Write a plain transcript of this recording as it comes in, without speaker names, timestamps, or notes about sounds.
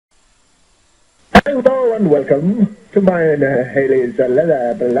Hello and welcome to mine, Hayley's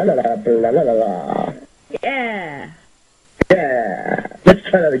la. Yeah. Yeah. Let's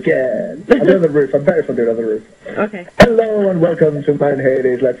try that again. I'll do it on the roof. I'm better if I do it on the roof. Okay. Hello and welcome to mine,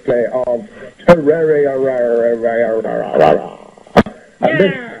 Hayley's Let's Play of Terraria. And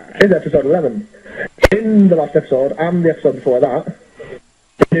this is episode 11. In the last episode and the episode before that,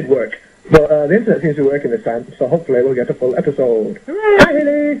 it did work. But the internet seems to be working this time, so hooefully we'll get a full episode. Hooray. Hi,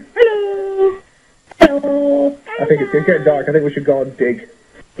 Hayley. Hello. Hello. I think it's getting dark. I think we should go and dig.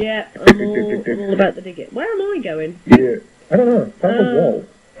 Yeah, I'm all about the digging. Where am I going? Yeah. I don't know. That's a wall.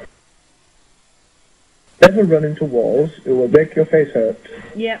 Never run into walls. It will make your face hurt.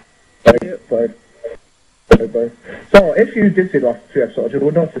 Yep. Bye. So, if you did see the last few episodes, you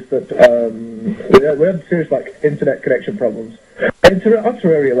would notice that we had serious internet connection problems.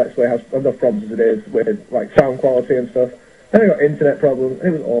 Terraria Let's Play has enough problems as it is with sound quality and stuff. Then we got internet problems. It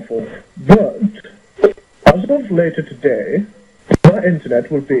was awful. But as of later today, my internet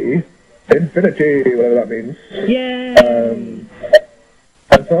will be infinity, whatever that means. Yay!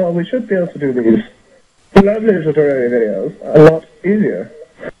 And so we should be able to do these lovely little Terraria videos a lot easier.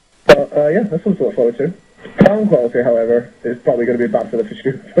 So yeah, that's something to look forward to. Sound quality, however, is probably going to be bad for the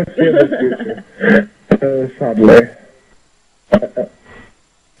future. Sadly.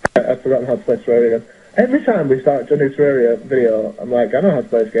 I've forgotten how to play Terraria again. Every time we start a new Terraria video, I'm like, I know how to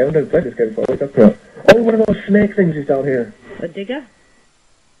play this game. I've never played this game before. What's up for? Oh, one of those snake things is down here. A digger?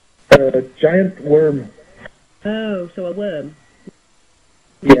 A giant worm. Oh, so a worm.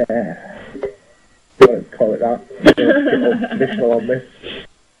 Yeah. You won't call it that. Traditional on this.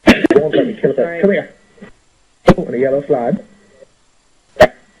 You won't let me kill it. Come here. Oh, and a yellow flag.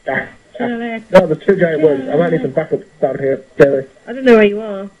 No, there's two giant worms. I might need some backup down here, Taylor. I don't know where you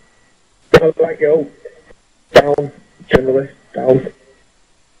are. I like yo. Down, generally. Down.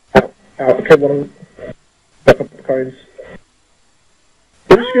 Out. I killed one of them. Back up the coins.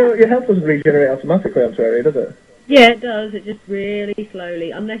 Your health doesn't regenerate automatically on Terraria, does it? Yeah, it does. It just really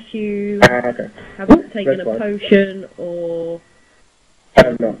slowly. Unless you okay. haven't taken a potion or...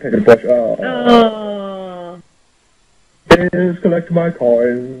 I'm not taking a potion. Oh. Please collect my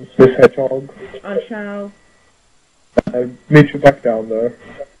coins, Miss Hedgehog. I shall. I'll meet you back down there.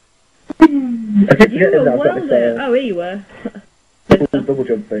 I keep You were well there. Oh, here you were. Double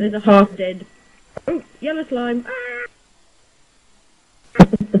jump thing. There's a half dead. Oh, yellow slime. Ah.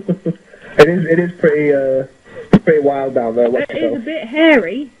 It is pretty wild down there. It is a bit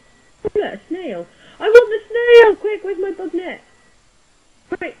hairy. Look, a snail. I want the snail! Quick, where's my bug net?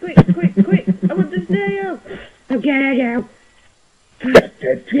 Quick! I want the snail! Oh, get out!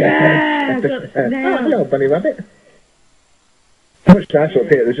 Yeah! I've got the snail! Oh, hello, bunny rabbit. How much trash up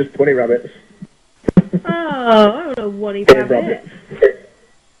here? There's just 20 rabbits. Oh, I don't know what he rabbit.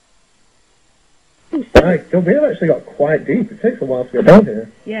 Right, we have actually got quite deep. It takes a while to get down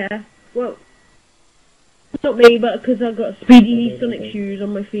here. Yeah, well, not me, but because I've got speedy sonic shoes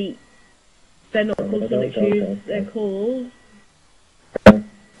on my feet. They're not called sonic shoes, they're called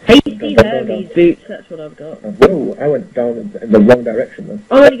Hasty Hermes boots, that's what I've got. Whoa, I went down in the wrong direction then.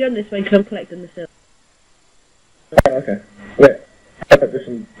 I'm only going this way because I'm collecting the silver. Oh, okay. Wait, I bet there's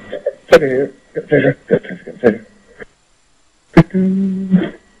some treasure here. Get treasure.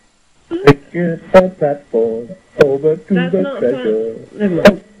 Take it from platform over to the treasure. Never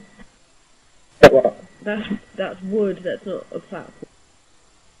mind. That what? That's wood, that's not a platform.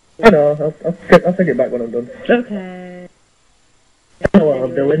 I know, I'll take it back when I'm done. Okay. I know what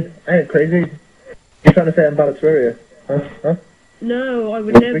I'm doing. I ain't crazy. You're trying to say I'm bad at Terraria? Huh? No, I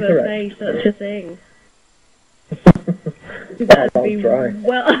would never say such a thing. I'll try.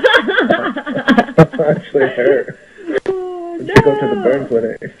 Well... That actually hurt. Oh, no! You go to the burn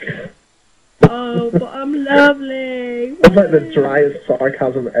clinic. Oh, but I'm lovely. That's like the driest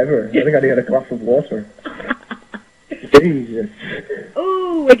sarcasm ever. I think I need a glass of water. Jesus.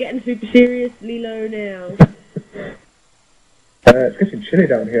 Oh, we're getting super seriously low now. It's getting chilly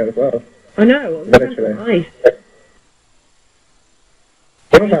down here as well. I know. Very chilly. Nice.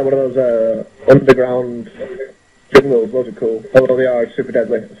 I want to find one of those underground jungles. Those are cool. Although they are super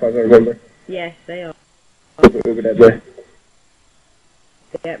deadly, as far as I remember. Yes, they are. Super deadly.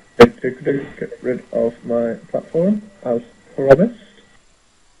 Yep. Get rid of my platform, as promised.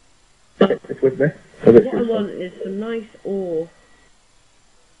 It's with me. What I want is some nice ore.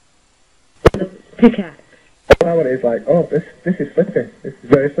 Pickaxe. What I want is this is slippy. This is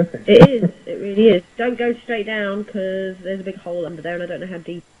very slippy. It is. It really is. Don't go straight down because there's a big hole under there and I don't know how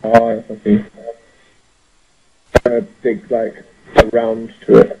deep. Oh, I see. Dig around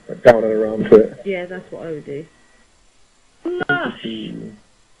to it, down and around to it. Yeah, that's what I would do. Lush!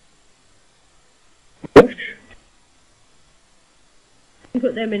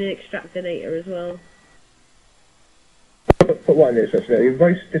 put them in an extractinator as well. Put what in it? Your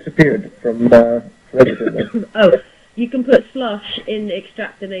voice disappeared from everything then. Oh, you can put slush in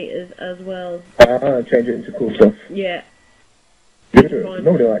extractinators as well. Change it into cool stuff. Yeah.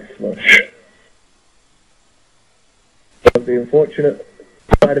 Nobody likes slush. But the unfortunate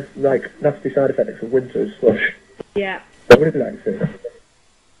nasty side effects of winter is slush. Yeah. Nobody likes it. I'm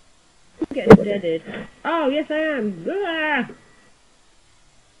getting deaded. Oh, yes I am. Ah!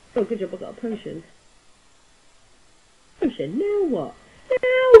 Oh, good job, I got a potion. Potion, now what?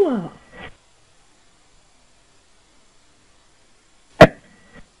 Now what?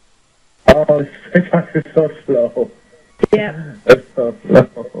 Oh, this is so slow. Yeah. It's so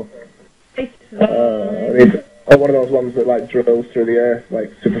slow. I mean, one of those ones that like drills through the earth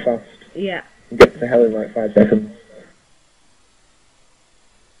like super fast. Yeah. And gets to hell in like 5 seconds.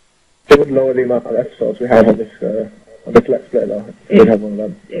 It would lower the amount of episodes we have on this Let's Play though. We'd have one of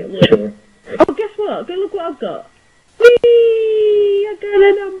them. It would. Sure. Oh, guess what? Go look what I've got. Whee! I got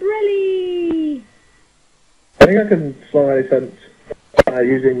an umbrella! I think I can slow any sense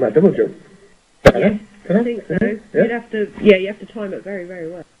using my double jump. Yeah, I think so. Yeah? You have to time it very, very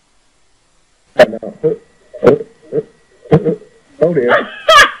well. I know. Oh dear.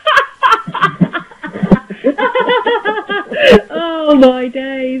 Oh my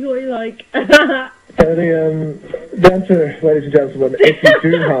days, what are you like? The answer, ladies and gentlemen, if you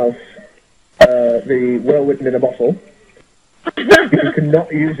do have the whirlwind in a bottle, you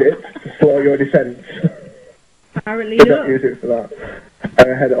cannot use it to slow your descent. Apparently Do not. not use it for that. I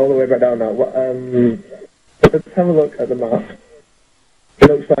head all the way back down now. Let's have a look at the map. It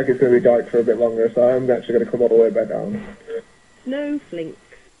looks like it's going to be dark for a bit longer, so I'm actually going to come all the way back down. Snowflakes.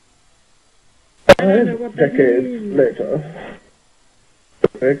 I don't know what that Decades means. later,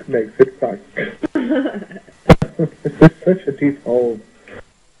 Rick makes it back. This is such a deep hole.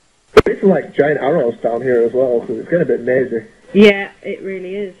 It's like giant arrows down here as well, because it's getting a bit mazy. Yeah, it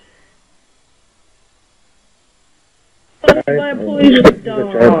really is. Oh, my poison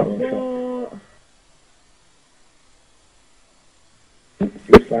dart. What?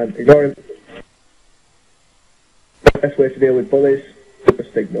 This land, ignore him. The best way to deal with bullies is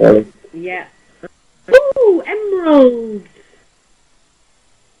just ignore them. Yeah. Ooh, emeralds!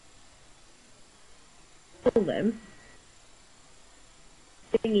 All them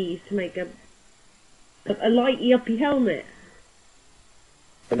thingies to make a lighty uppy helmet.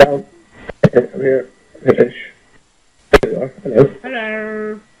 And down. I'm here. Fish. There you are. Hello.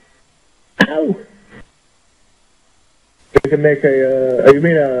 Hello. Ow! We can make a, you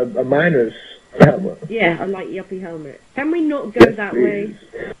mean a miner's helmet? Yeah, a lighty uppy helmet. Can we not go Yes, that please.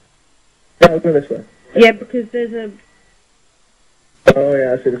 way? Yeah, I'll go this way. Yeah, because there's a Oh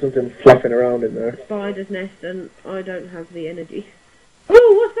yeah, I see there's something flapping around in there. spider's nest and I don't have the energy.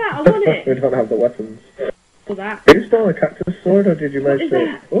 Oh, what's that? I want We it! don't have the weapons. For that. Did you stole a cactus sword or did you manage What is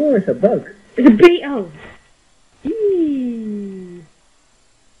to... that? Oh, it's a bug. It's a beetle! Eee.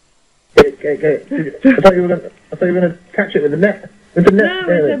 Get it. I thought you were gonna catch it with the net. With the net.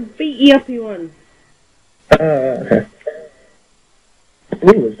 No, it's a beaty uppy one. Okay.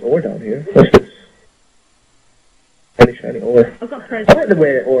 Ooh, there's ore down here. What's this? Shiny ore. I've got I presents. like the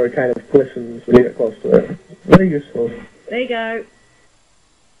way ore kind of glistens when you get close to it. Very useful. There you go.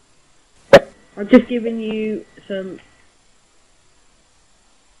 I've just given you some.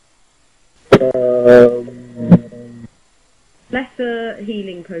 Lesser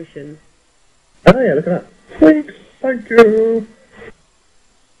healing potions. Oh yeah, look at that. Sweet, thank you.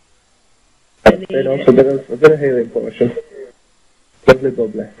 And also a bit of healing potion. Lovely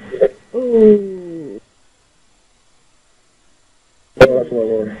bubbly. Ooh. Oh, that's more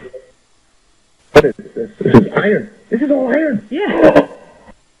ore. What is this? This is iron. This is all iron. Yeah.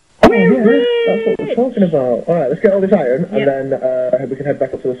 Oh We're yeah, that's what we're talking about. Alright, let's get all this iron, Yep. and then we can head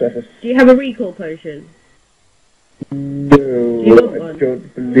back up to the surface. Do you have a recall potion? No, You want I one?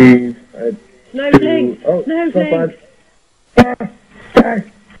 don't believe I Snowflakes! do. Oh, Snowflakes! Ah, die!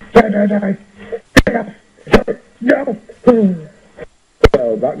 Die! No!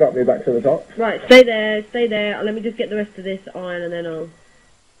 Well, that got me back to the top. Right, stay there. Let me just get the rest of this iron and then I'll...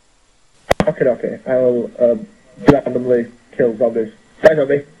 Okay. I'll randomly kill zombies. Die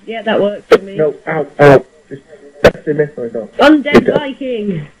zombie! Yeah, that works for me. No, ow! Just testing me. No, it's not. Undead Good.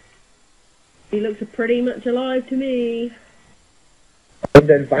 Viking! He looks pretty much alive to me.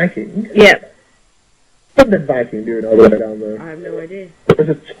 Undead Viking? Yep. Undead Viking doing all the way down there. I have no idea. There's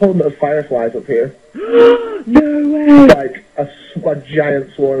a ton of fireflies up here. No way! Like a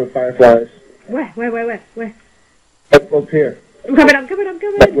giant swarm of fireflies. Where? Up here. I'm coming!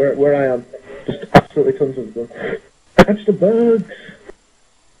 Like where I am. Just absolutely tons of them. Catch the bugs!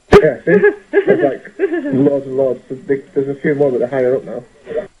 Yeah, see? There's like loads and loads. There's a few more that are higher up now.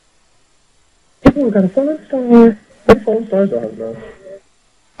 Oh, we've got a fallen star. How many fallen stars do I have now?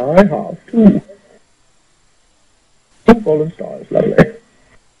 I have 2. 2 fallen stars, lovely.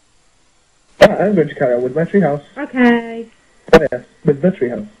 Right, I'm going to carry on with my treehouse. Okay. Oh yes, with the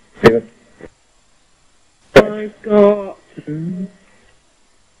treehouse. David. I've got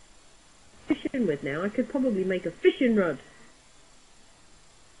fishing with now. I could probably make a fishing rod.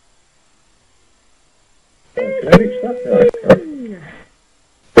 Oh, can I reach that now?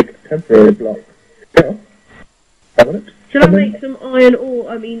 Big temporary block. Yeah. I want it. Shall I make some iron ore?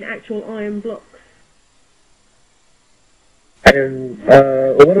 I mean, actual iron blocks. And,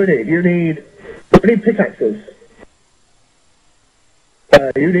 well, what do we need? We need pickaxes.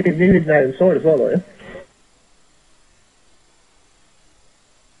 You need an iron sword as well, don't you?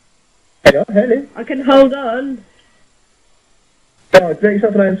 Hang on, Haley. I can hold on. No, make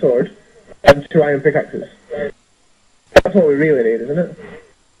yourself an iron sword and 2 iron pickaxes. That's what we really need, isn't it?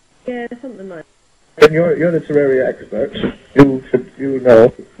 Yeah, something like And you're the Terraria expert. You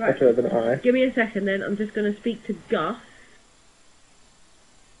know better than I. Give me a second then. I'm just going to speak to Gus.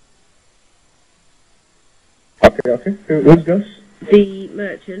 Okay. Who's Gus? The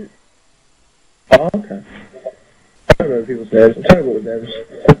merchant. Oh, okay. I don't know people's names. I'm terrible with names.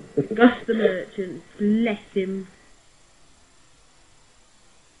 Gus the merchant. Bless him.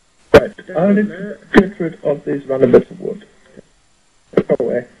 Right, I need to get rid of these random bits of wood. Go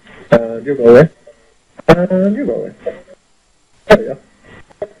away. And you go away. And you go away. There we go.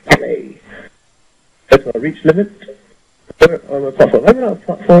 Hey. That's my reach limit. On my platform. I haven't had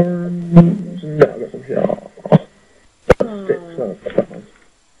platforms. No, I've got some here. Oh. Sticks. No, that's that one.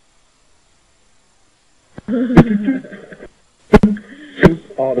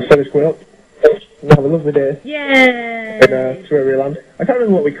 Oh, the sun is going up. We'll have a lovely day. Yay! In Terraria land. I can't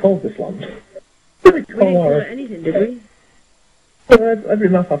remember what we called this land. What did we didn't call it anything, did we? Well, every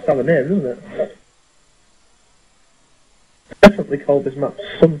map has to have a name, doesn't it? Definitely called this map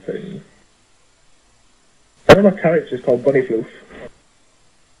something. I know my character is called Bunny Floof.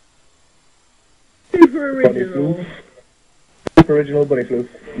 Super original. Super original Bunny Floof.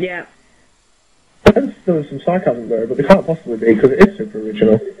 Yeah. And there was some sarcasm there, but they can't possibly be because it is super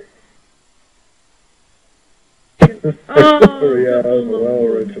original. Yeah, well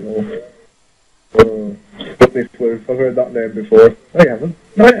original. Oh, Bunny Floof, I've heard that name before. No, you haven't.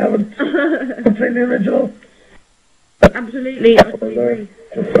 No, you haven't. Completely original. Absolutely, I agree.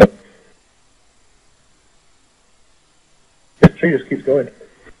 This tree just keeps going.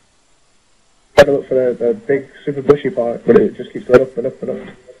 Trying to look for the big, super bushy part, but it just keeps going up and up and up.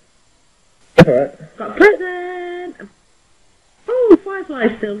 That's alright. Got a present! Oh,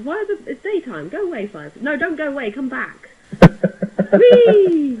 Fireflies still. Why it's daytime. Go away, Fireflies. No, don't go away. Come back. Whee! Oh,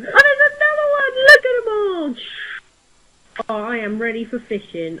 there's another one! Look at them all! Oh, I am ready for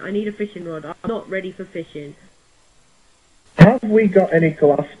fishing. I need a fishing rod. I'm not ready for fishing. Have we got any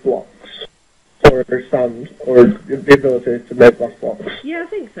glass blocks? Or sand? Or the ability to make glass blocks? Yeah, I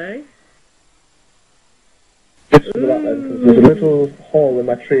think so. Just for that then, because there's a little hole in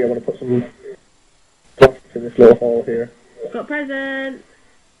my tree. I want to put some glass in this little hole here. Got a present!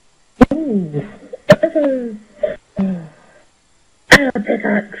 Ooh! Present! Iron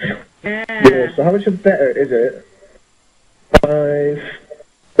pickaxe! Yeah. So how much better is it?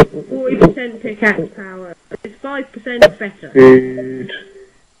 40% pickaxe power. It's 5% better. Speed.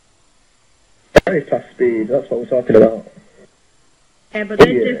 Very fast speed, that's what we're talking about. Yeah, but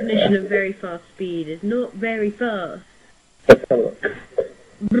their definition of very fast speed is not very fast. Let's have a look.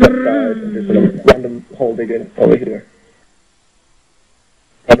 Just a random hole digging over here.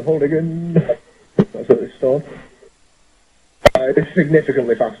 Random hole digging. That's what it's stone. It's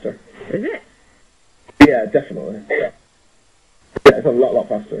significantly faster. Is it? Yeah, definitely. Yeah, it's a lot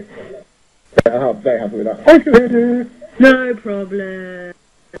faster. Yeah, I'm very happy with that. Thank you. No problem.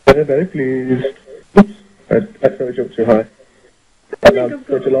 Very pleased. Oops, I accidentally jumped too high. I think I've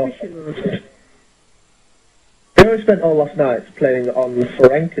got a fishing rod. We only spent all last night playing on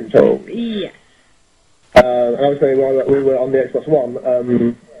Frankentoad. Yes. And obviously while we were on the Xbox One,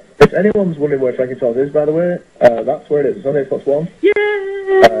 if anyone's wondering where Frankentoad is, by the way, that's where it is. It's on the Xbox One. Yeah.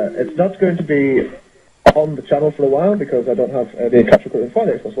 It's not going to be on the channel for a while because I don't have any capture equipment for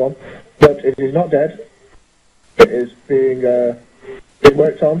the Xbox One, but it is not dead. It is being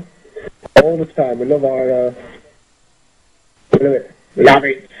worked on all the time. We love our we love it. We love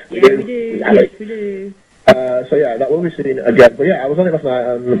it. Yeah, we do. Yes, we do. So yeah, that will be seen again. But yeah, I was on it last night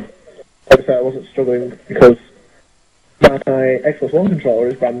and obviously I wasn't struggling because my Xbox One controller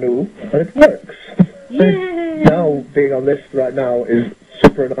is brand new and it works. Yeah. Now being on this right now is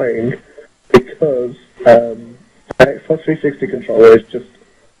super annoying because the Xbox 360 controller is just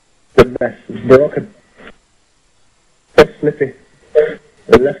a mess. It's broken. It's slippy.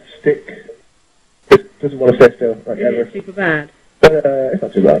 The left stick just doesn't want to stay still, like ever. It's super bad. But it's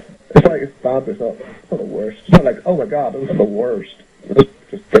not too bad. It's like it's bad, but it's not the worst. It's not like, oh my god, this is the worst. It's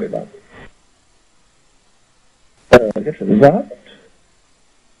just pretty bad. Get rid of that.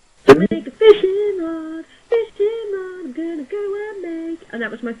 Make a fishing rod, I'm gonna go and make. And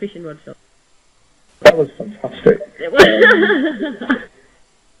that was my fishing rod song. That was fantastic. It was.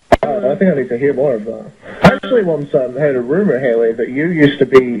 I think I need to hear more of that. I actually once heard a rumour, Hayley, that you used to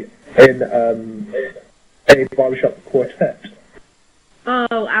be in a barbershop quartet.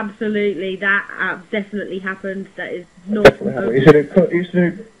 Oh, absolutely. That definitely happened. That is not... Definitely happened. You used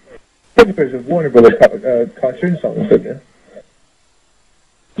to do covers of Warner Brothers cartoon songs, didn't you?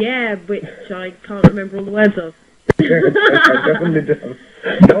 Yeah, which I can't remember all the words of. I definitely do.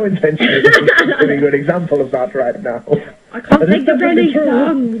 No intention of giving you an example of that right now. I can't think of any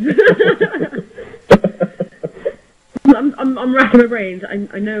songs. I'm racking my brains.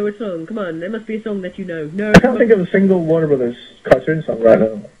 I know a song. Come on, there must be a song that you know. No, I can't think of a single Warner Brothers cartoon song right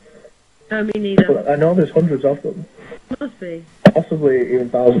now. No, me neither. I know there's hundreds of them. Must be. Possibly even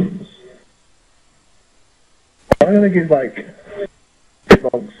thousands. I don't think it's like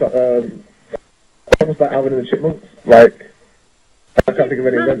Chipmunks. What was that Alvin and the Chipmunks? Like, I can't think of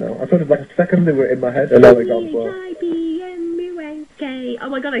any of them now. I thought it was like a second they were in my head and now they're gone as well. Oh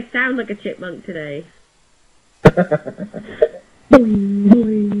my god, I sound like a chipmunk today. Boing,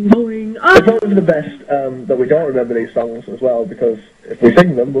 boing, boing. Oh. It's always the best that we don't remember these songs as well, because if we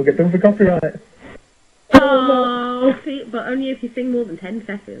sing them, we'll get done for copyright. Oh, see, but only if you sing more than 10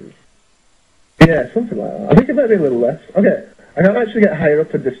 seconds. Yeah, something like that. I think it might be a little less. Okay, I can't actually get higher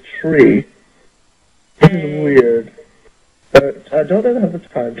up in this tree. This is weird. But I don't know if I have the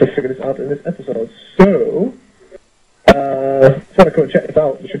time to figure this out in this episode, so... just want to come and check this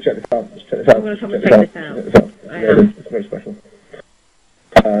out. We should check this out. Let's check this out. I'm going to come and check this out. Yeah, it's very special.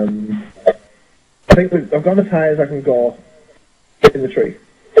 I think I've gone as high as I can go in the tree.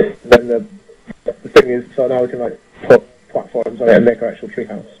 And then the thing is, so now we can like put platforms on it and make our actual tree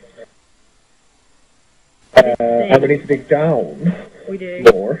house. And we need to dig down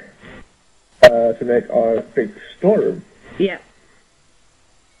more to make our big storeroom. Yeah.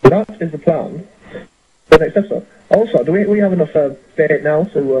 That is the plan for the next episode. Also, do we have enough bait now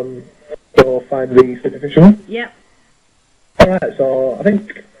to go find the sleepy fisherman? Yep. Alright, so I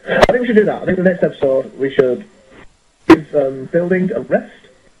think we should do that. I think the next episode we should give building a rest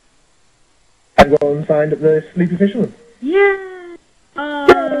and go and find the sleepy fisherman. Yeah.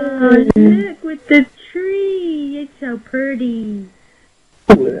 Oh, look with the tree. It's so pretty.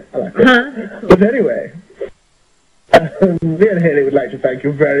 Cool, isn't it? I like it. Cool. But anyway, me and Hayley would like to thank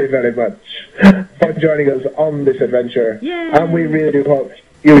you very, very much for joining us on this adventure. Yeah. And we really do hope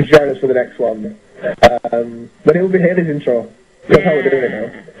you'll join us for the next one. But it will be Hayley's intro. That's how we're doing it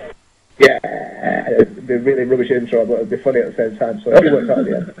now. Yeah, it'd be a really rubbish intro, but it'd be funny at the same time, so it'll work out at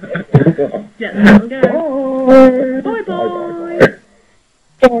the end. Yeah, I'm good. Bye.